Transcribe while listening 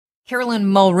Carolyn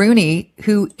Mulrooney,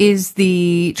 who is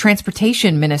the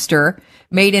transportation minister,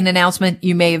 made an announcement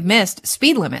you may have missed.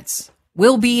 Speed limits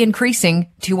will be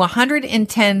increasing to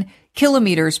 110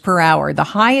 kilometers per hour. The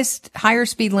higher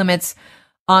speed limits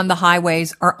on the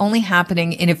highways are only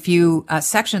happening in a few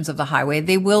sections of the highway.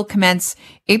 They will commence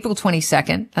April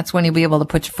 22nd. That's when you'll be able to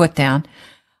put your foot down.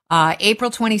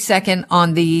 April 22nd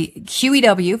on the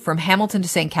QEW from Hamilton to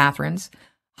St. Catharines,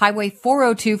 Highway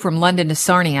 402 from London to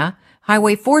Sarnia,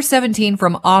 Highway 417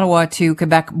 from Ottawa to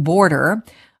Quebec border,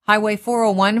 Highway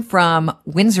 401 from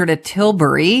Windsor to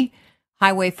Tilbury,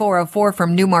 Highway 404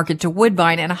 from Newmarket to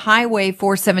Woodbine, and Highway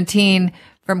 417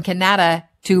 from Canada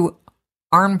to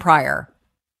Arnprior.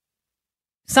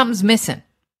 Something's missing.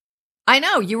 I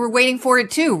know, you were waiting for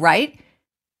it too, right?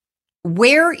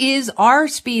 Where is our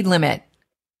speed limit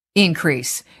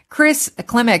increase? Chris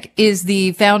Klimek is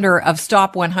the founder of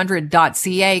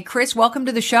Stop100.ca. Chris, welcome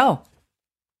to the show.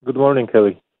 Good morning,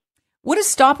 Kelly. What is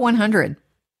Stop 100?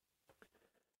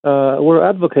 We're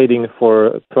advocating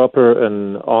for proper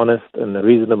and honest and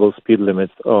reasonable speed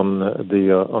limits on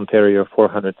the Ontario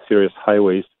 400 series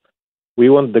highways.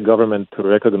 We want the government to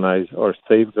recognize our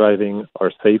safe driving,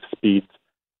 our safe speeds,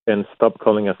 and stop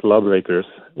calling us lawbreakers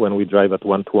when we drive at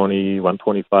 120,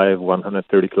 125,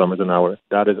 130 kilometers an hour.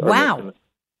 That is our mission.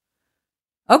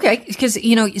 Okay, because,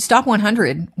 Stop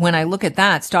 100, when I look at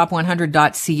that,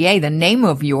 Stop100.ca, the name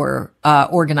of your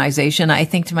organization, I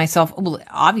think to myself, well,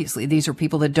 obviously, these are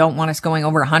people that don't want us going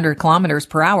over 100 kilometers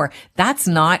per hour. That's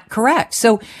not correct.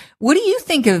 So what do you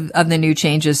think of the new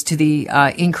changes to the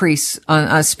increase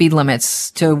on speed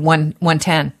limits to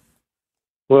 110?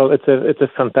 Well, it's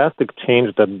a fantastic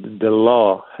change that the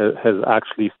law has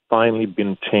actually finally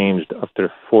been changed after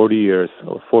 40 years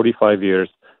or 45 years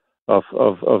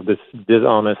of this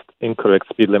dishonest, incorrect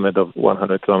speed limit of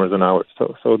 100 kilometers an hour.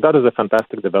 So that is a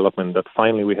fantastic development that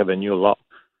finally we have a new law.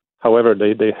 However,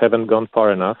 they haven't gone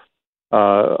far enough.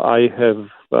 I have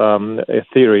a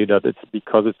theory that it's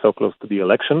because it's so close to the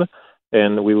election,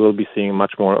 and we will be seeing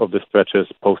much more of the stretches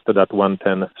posted at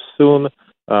 110 soon,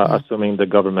 assuming the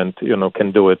government,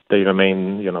 can do it. They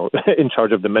remain, in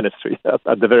charge of the ministry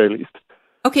at the very least.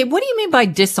 Okay, what do you mean by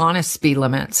dishonest speed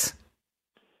limits?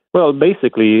 Well,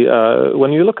 basically,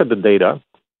 when you look at the data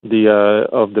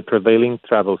of the prevailing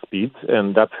travel speeds,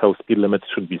 and that's how speed limits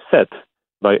should be set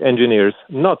by engineers,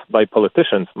 not by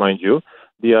politicians, mind you,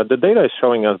 the data is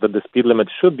showing us that the speed limit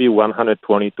should be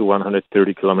 120 to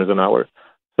 130 kilometers an hour.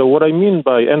 So what I mean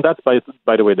and that's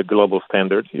by the way, the global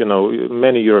standard.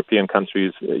 Many European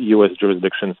countries, U.S.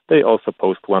 jurisdictions, they also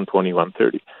post 120,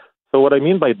 130. So what I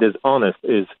mean by dishonest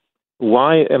is,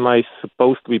 why am I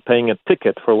supposed to be paying a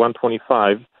ticket for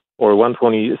 125 or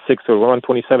 126 or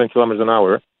 127 kilometers an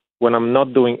hour when I'm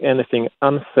not doing anything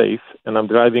unsafe and I'm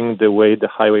driving the way the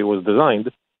highway was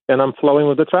designed and I'm flowing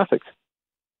with the traffic?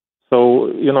 So,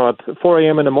 at 4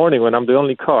 a.m. in the morning when I'm the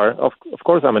only car, of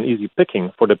course I'm an easy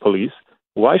picking for the police.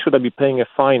 Why should I be paying a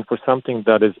fine for something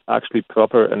that is actually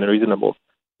proper and reasonable?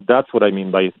 That's what I mean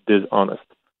by dishonest.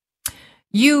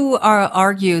 You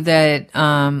argue that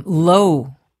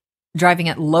driving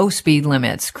at low speed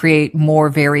limits create more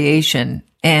variation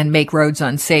and make roads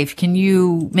unsafe. Can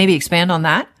you maybe expand on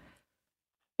that?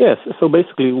 Yes. So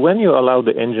basically, when you allow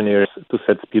the engineers to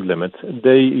set speed limits,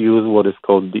 they use what is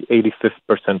called the 85th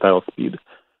percentile speed.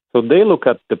 So they look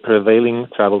at the prevailing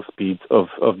travel speeds of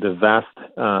the vast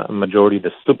majority,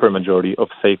 the super majority of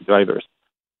safe drivers.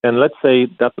 And let's say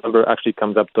that number actually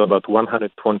comes up to about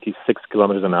 126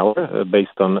 kilometers an hour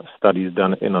based on studies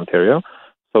done in Ontario.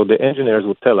 So the engineers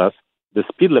would tell us the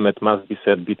speed limit must be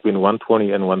set between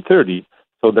 120 and 130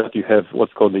 so that you have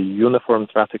what's called a uniform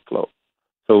traffic flow.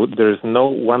 So there is no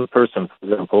one person, for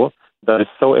example, that is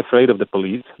so afraid of the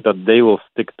police that they will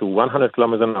stick to 100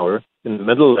 kilometers an hour in the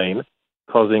middle lane,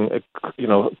 causing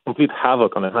complete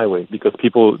havoc on the highway, because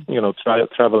people,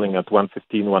 traveling at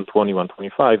 115, 120,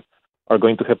 125 are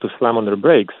going to have to slam on their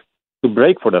brakes to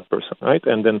brake for that person, right?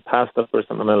 And then pass that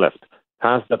person on the left,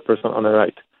 pass that person on the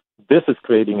right. This is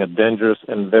creating a dangerous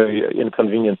and very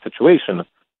inconvenient situation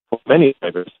for many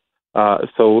drivers.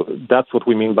 So that's what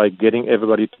we mean by getting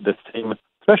everybody to the same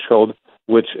threshold,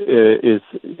 which is,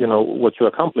 what you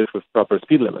accomplish with proper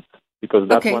speed limits, because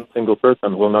that one single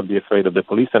person will not be afraid of the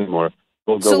police anymore.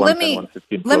 So let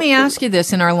me ask you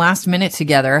this in our last minute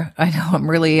together. I know I'm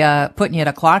really putting you at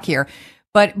a clock here,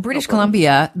 but British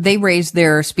Columbia, they raised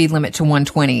their speed limit to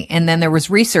 120. And then there was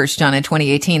research done in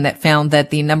 2018 that found that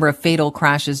the number of fatal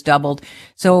crashes doubled.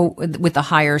 So with the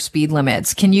higher speed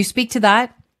limits, can you speak to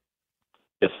that?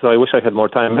 Yes, so I wish I had more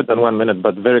time than 1 minute,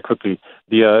 but very quickly,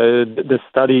 The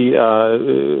study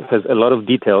has a lot of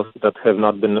details that have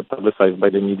not been publicized by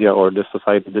the media, or the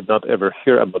society did not ever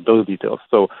hear about those details.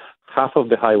 So half of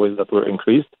the highways that were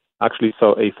increased actually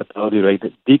saw a fatality rate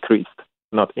decreased,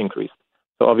 not increased.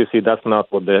 So obviously that's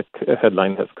not what the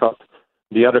headline has caught.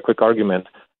 The other quick argument,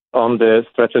 on the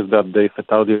stretches that the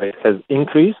fatality rate has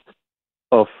increased,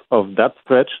 of that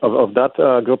stretch, of that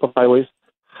group of highways,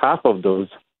 half of those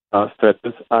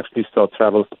stretches actually saw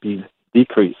travel speed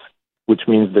decrease, which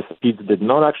means the speeds did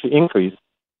not actually increase.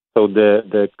 So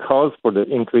the cause for the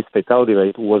increased fatality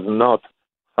rate was not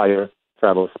higher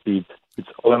travel speeds. It's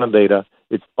all in the data.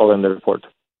 It's all in the report.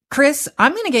 Chris,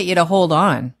 I'm going to get you to hold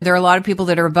on. There are a lot of people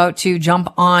that are about to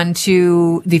jump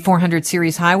onto the 400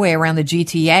 series highway around the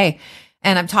GTA.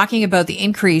 And I'm talking about the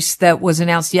increase that was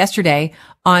announced yesterday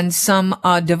on some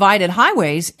divided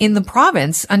highways in the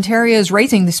province. Ontario is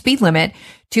raising the speed limit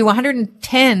to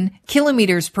 110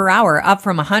 kilometers per hour, up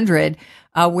from 100,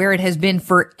 where it has been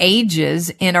for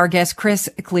ages. And our guest, Chris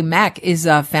Klimek, is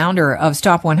a founder of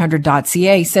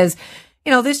Stop100.ca, says,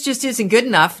 you know, this just isn't good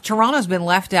enough. Toronto's been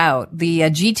left out. The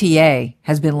GTA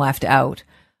has been left out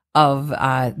of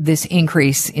this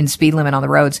increase in speed limit on the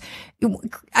roads.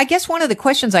 I guess one of the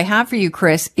questions I have for you,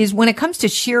 Chris, is when it comes to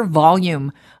sheer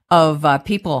volume of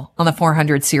people on the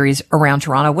 400 series around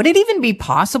Toronto, would it even be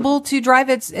possible to drive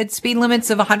at speed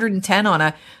limits of 110 on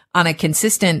a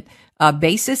consistent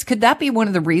basis? Could that be one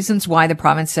of the reasons why the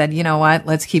province said, you know what,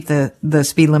 let's keep the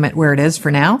speed limit where it is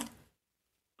for now?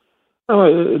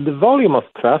 The volume of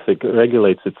traffic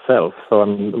regulates itself. So, I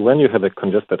mean, when you have a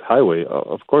congested highway,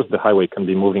 of course, the highway can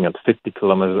be moving at 50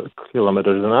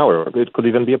 kilometers an hour. It could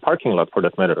even be a parking lot, for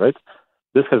that matter, right?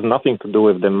 This has nothing to do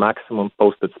with the maximum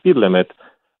posted speed limit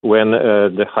when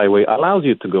the highway allows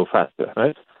you to go faster,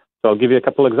 right? So I'll give you a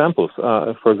couple examples.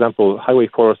 For example, Highway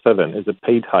 407 is a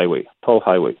paid highway, toll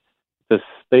highway. It's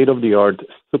a state-of-the-art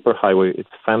super highway. It's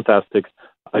fantastic.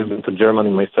 I've been to Germany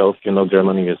myself. You know,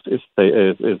 Germany is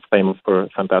famous for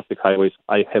fantastic highways.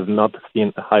 I have not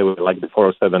seen a highway like the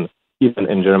 407 even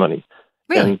in Germany.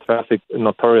 Really? And traffic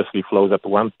notoriously flows at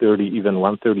 130, even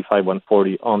 135,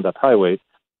 140 on that highway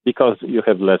because you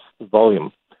have less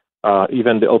volume.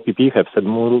 Even the OPP have said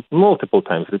multiple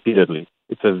times, repeatedly,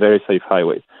 it's a very safe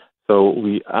highway. So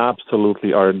we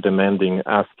absolutely are demanding,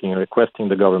 asking, requesting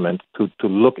the government to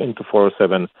look into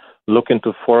 407, look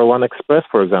into 401 Express,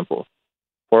 for example.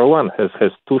 401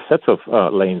 has two sets of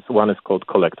lanes. One is called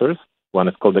collectors, one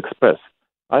is called express.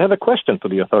 I have a question to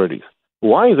the authorities.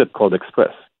 Why is it called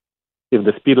express if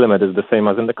the speed limit is the same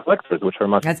as in the collectors, which are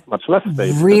much less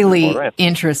safe? Really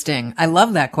interesting. I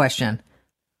love that question.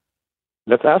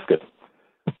 Let's ask it.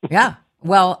 Yeah.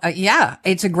 Well, yeah,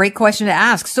 it's a great question to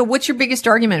ask. So what's your biggest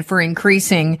argument for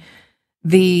increasing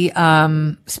the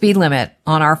speed limit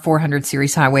on our 400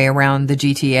 series highway around the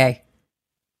GTA?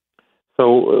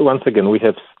 So once again, we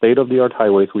have state-of-the-art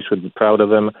highways. We should be proud of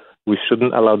them. We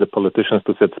shouldn't allow the politicians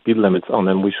to set speed limits on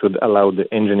them. We should allow the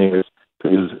engineers to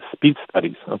use speed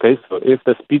studies. Okay, so if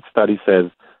the speed study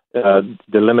says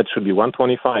the limit should be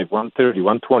 125, 130,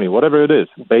 120, whatever it is,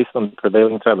 based on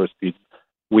prevailing travel speed,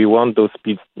 we want those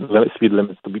speed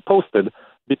limits to be posted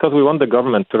because we want the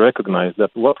government to recognize that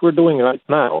what we're doing right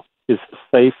now is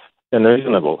safe and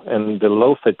reasonable. And the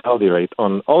low fatality rate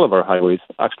on all of our highways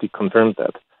actually confirms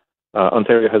that.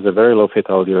 Ontario has a very low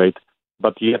fatality rate,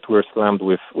 but yet we're slammed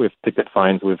with ticket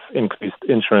fines, with increased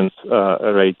insurance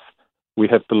rates. We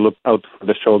have to look out for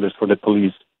the shoulders for the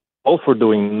police, all for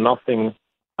doing nothing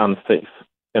unsafe.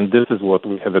 And this is what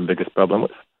we have the biggest problem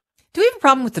with. Do we have a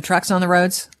problem with the trucks on the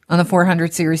roads on the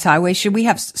 400 series highway? Should we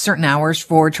have certain hours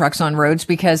for trucks on roads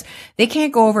because they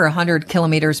can't go over 100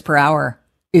 kilometers per hour,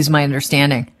 is my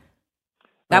understanding.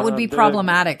 That would be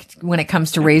problematic when it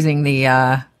comes to raising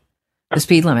the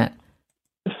speed limit.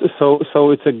 So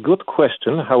it's a good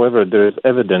question. However, there is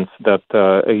evidence that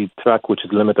a track which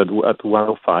is limited at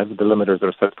 105, the limiters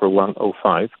are set for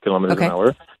 105 kilometers an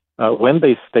hour. When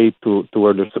they stay to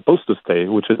where they're supposed to stay,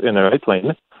 which is in a right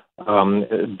lane,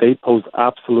 they pose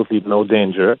absolutely no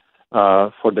danger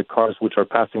for the cars which are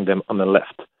passing them on the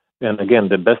left. And again,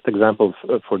 the best example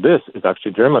for this is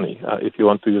actually Germany, if you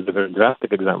want to use a very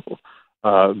drastic example,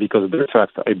 because their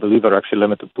tracks, I believe, are actually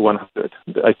limited to 100.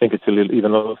 I think it's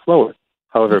even a little slower.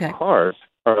 However, cars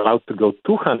are allowed to go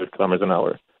 200 kilometers an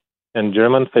hour. And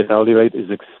German fatality rate is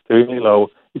extremely low.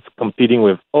 It's competing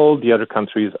with all the other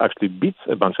countries, actually beats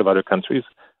a bunch of other countries.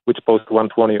 which post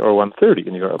 120 or 130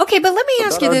 in Europe. Okay, but let me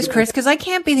ask you this, Chris, because I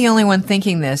can't be the only one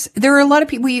thinking this. There are a lot of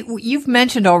people, you've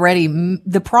mentioned already,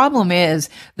 the problem is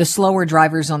the slower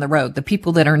drivers on the road, the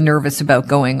people that are nervous about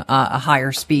going a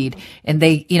higher speed. And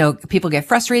they, people get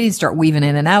frustrated and start weaving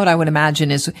in and out, I would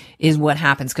imagine is what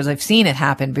happens, because I've seen it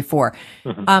happen before.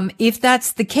 Mm-hmm. If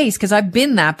that's the case, because I've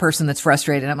been that person that's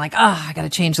frustrated, I'm like, I got to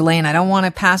change the lane. I don't want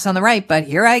to pass on the right, but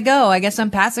here I go. I guess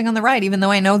I'm passing on the right, even though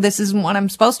I know this isn't what I'm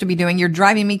supposed to be doing. You're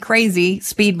driving me crazy,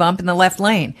 speed bump in the left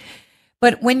lane.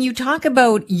 But when you talk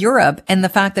about Europe and the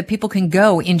fact that people can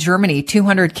go in Germany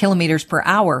 200 kilometers per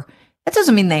hour, that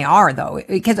doesn't mean they are, though.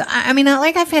 Because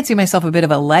I fancy myself a bit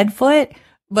of a lead foot,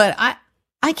 but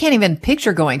I can't even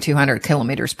picture going 200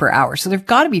 kilometers per hour. So there've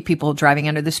got to be people driving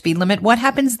under the speed limit. What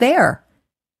happens there?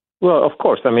 Well, of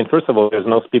course. First of all, there's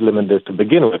no speed limit there to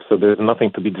begin with, so there's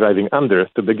nothing to be driving under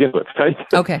to begin with, right?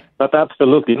 Okay. But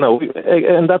absolutely, no.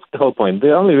 And that's the whole point.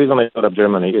 The only reason I brought up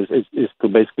Germany is to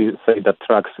basically say that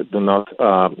trucks do not,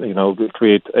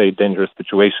 create a dangerous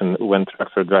situation when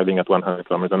trucks are driving at 100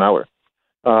 kilometers an hour.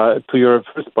 To your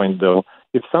first point, though,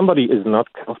 if somebody is not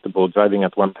comfortable driving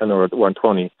at 110 or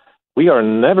 120, we are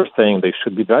never saying they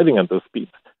should be driving at those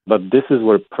speeds. But this is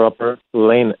where proper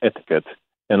lane etiquette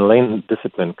and lane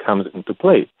discipline comes into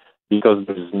play, because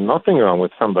there's nothing wrong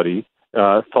with somebody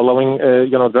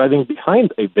driving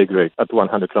behind a big rig at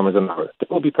 100 kilometers an hour. They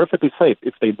will be perfectly safe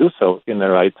if they do so in the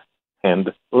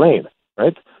right-hand lane,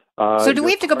 right? So do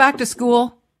we have to go back to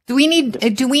school? Do we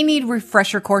need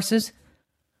refresher courses?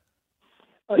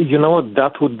 You know what?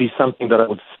 That would be something that I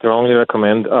would strongly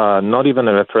recommend. Not even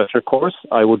a refresher course.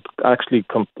 I would actually,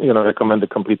 recommend a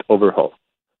complete overhaul.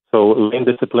 So lane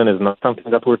discipline is not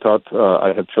something that we're taught.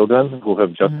 I have children who have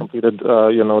just completed,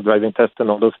 driving tests and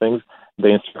all those things. The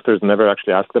instructors never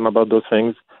actually ask them about those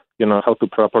things, how to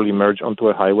properly merge onto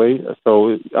a highway.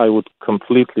 So I would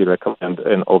completely recommend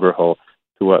an overhaul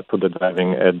to the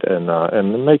driving ed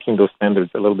and making those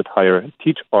standards a little bit higher.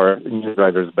 Teach our new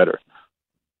drivers better.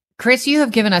 Chris, you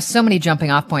have given us so many jumping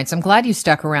off points. I'm glad you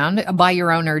stuck around by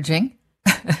your own urging.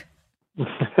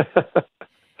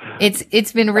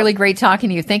 It's been really great talking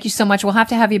to you. Thank you so much. We'll have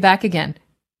to have you back again.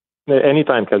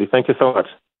 Anytime, Kelly. Thank you so much.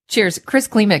 Cheers. Chris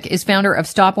Klimek is founder of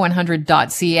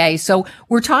Stop100.ca. So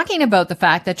we're talking about the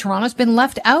fact that Toronto's been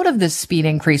left out of this speed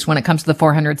increase when it comes to the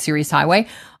 400 series highway.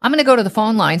 I'm going to go to the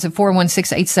phone lines at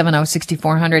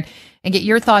 416-870-6400 and get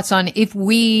your thoughts on if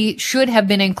we should have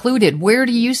been included. Where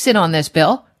do you sit on this,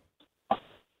 Bill?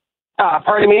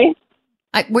 Pardon me?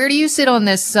 Where do you sit on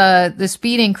this, the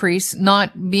speed increase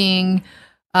not being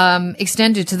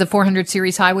extended to the 400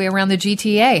 series highway around the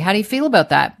GTA? How do you feel about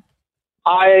that?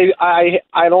 I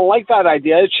don't like that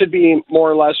idea. It should be more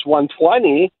or less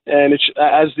 120, and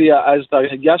as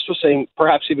the guest was saying,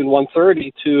 perhaps even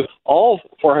 130 to all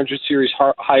 400 series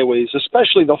highways,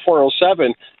 especially the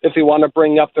 407, if they want to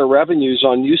bring up their revenues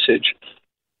on usage.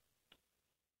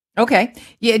 Okay.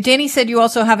 Yeah, Danny said you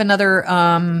also have another,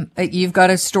 you've got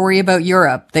a story about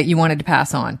Europe that you wanted to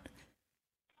pass on.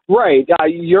 Right.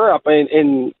 Europe,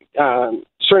 in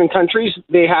certain countries,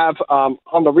 they have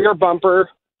on the rear bumper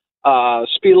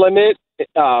speed limit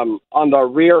on the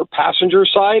rear passenger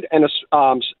side, and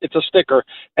it's a sticker,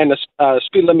 and a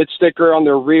speed limit sticker on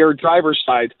the rear driver's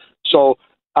side. So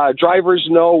drivers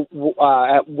know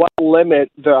at what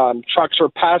limit the trucks are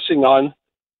passing on.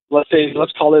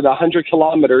 Let's call it 100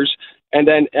 kilometers. And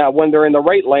then when they're in the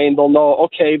right lane, they'll know,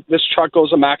 okay, this truck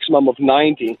goes a maximum of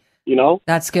 90,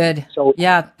 That's good. So,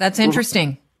 yeah, that's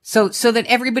interesting. So that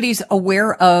everybody's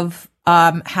aware of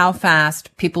how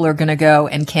fast people are going to go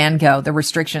and can go, the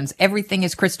restrictions. Everything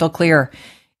is crystal clear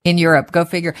in Europe. Go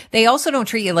figure. They also don't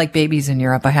treat you like babies in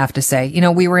Europe, I have to say.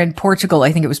 We were in Portugal.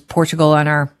 I think it was Portugal on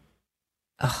our...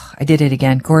 Oh, I did it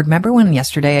again. Gord, remember when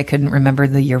yesterday I couldn't remember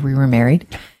the year we were married?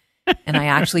 And I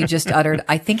actually just uttered,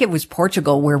 I think it was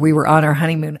Portugal where we were on our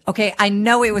honeymoon. Okay, I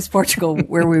know it was Portugal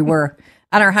where we were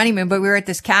on our honeymoon, but we were at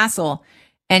this castle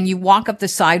and you walk up the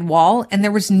side wall and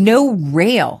there was no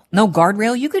rail, no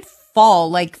guardrail. You could fall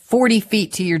like 40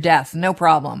 feet to your death, no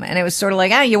problem. And it was sort of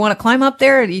like, you want to climb up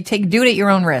there? Do it at your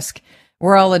own risk.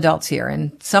 We're all adults here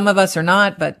and some of us are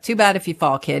not, but too bad if you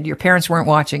fall, kid. Your parents weren't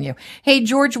watching you. Hey,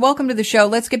 George, welcome to the show.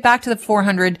 Let's get back to the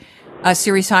 400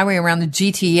 series highway around the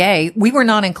GTA. We were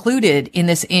not included in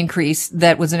this increase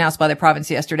that was announced by the province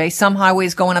yesterday. Some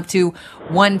highways going up to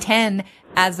 110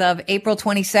 as of April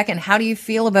 22nd. How do you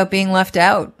feel about being left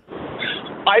out?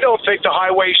 I don't think the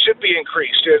highway should be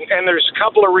increased, and there's a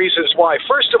couple of reasons why.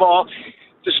 First of all,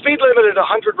 the speed limit at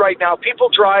 100 right now, people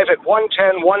drive at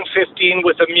 110, 115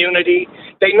 with immunity.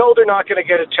 They know they're not going to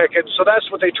get a ticket, so that's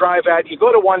what they drive at. You go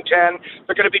to 110,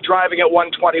 they're going to be driving at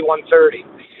 120, 130.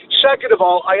 second of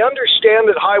all, I understand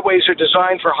that highways are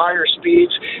designed for higher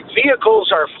speeds.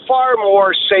 Vehicles are far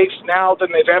more safe now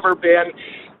than they've ever been.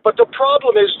 But the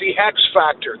problem is the X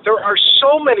factor. There are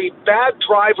so many bad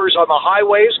drivers on the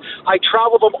highways. I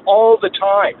travel them all the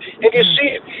time. And you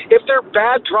see, if they're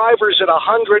bad drivers at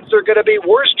 100, they're going to be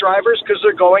worse drivers because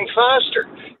they're going faster.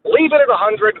 Leave it at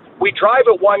 100. We drive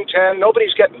at 110.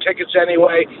 Nobody's getting tickets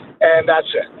anyway, and that's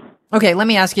it. Okay, let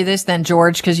me ask you this then,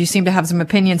 George, because you seem to have some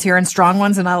opinions here and strong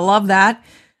ones, and I love that.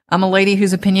 I'm a lady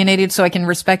who's opinionated, so I can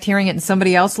respect hearing it in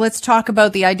somebody else. Let's talk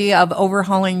about the idea of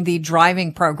overhauling the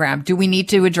driving program. Do we need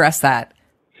to address that?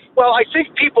 Well, I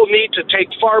think people need to take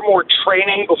far more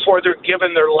training before they're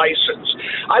given their license.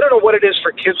 I don't know what it is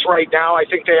for kids right now. I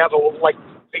think they have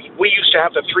we used to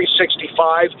have the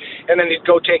 365, and then you'd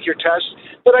go take your test.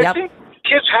 But I think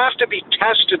kids have to be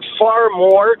tested far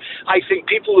more. I think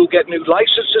people who get new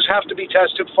licenses have to be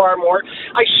tested far more.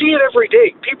 I see it every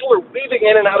day. People are weaving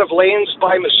in and out of lanes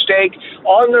by mistake,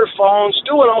 on their phones,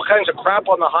 doing all kinds of crap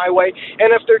on the highway.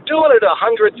 And if they're doing it at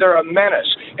 100, they're a menace.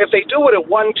 If they do it at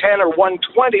 110 or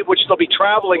 120, which they'll be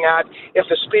traveling at if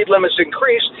the speed limit's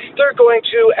increased, they're going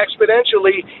to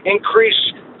exponentially increase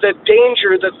the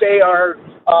danger that they are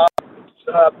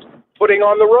putting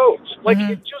on the roads.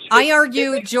 I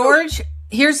argue, George,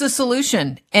 here's the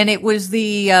solution. And it was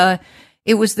the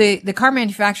car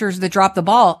manufacturers that dropped the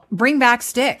ball. Bring back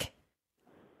stick.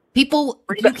 People,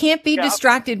 you can't be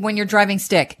distracted when you're driving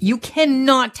stick. You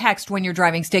cannot text when you're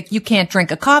driving stick. You can't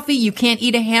drink a coffee. You can't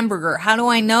eat a hamburger. How do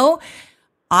I know?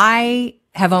 I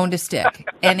have owned a stick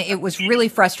and it was really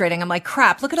frustrating. I'm like,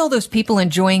 crap, look at all those people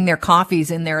enjoying their coffees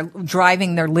and they're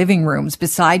driving their living rooms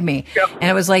beside me. Yep.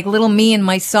 And it was like little me and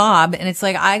my Saab. And it's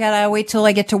like, I gotta wait till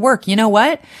I get to work. You know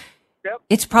what? Yep.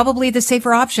 It's probably the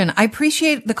safer option. I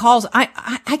appreciate the calls. I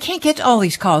can't get to all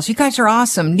these calls. You guys are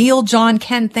awesome. Neil, John,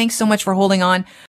 Ken, thanks so much for holding on.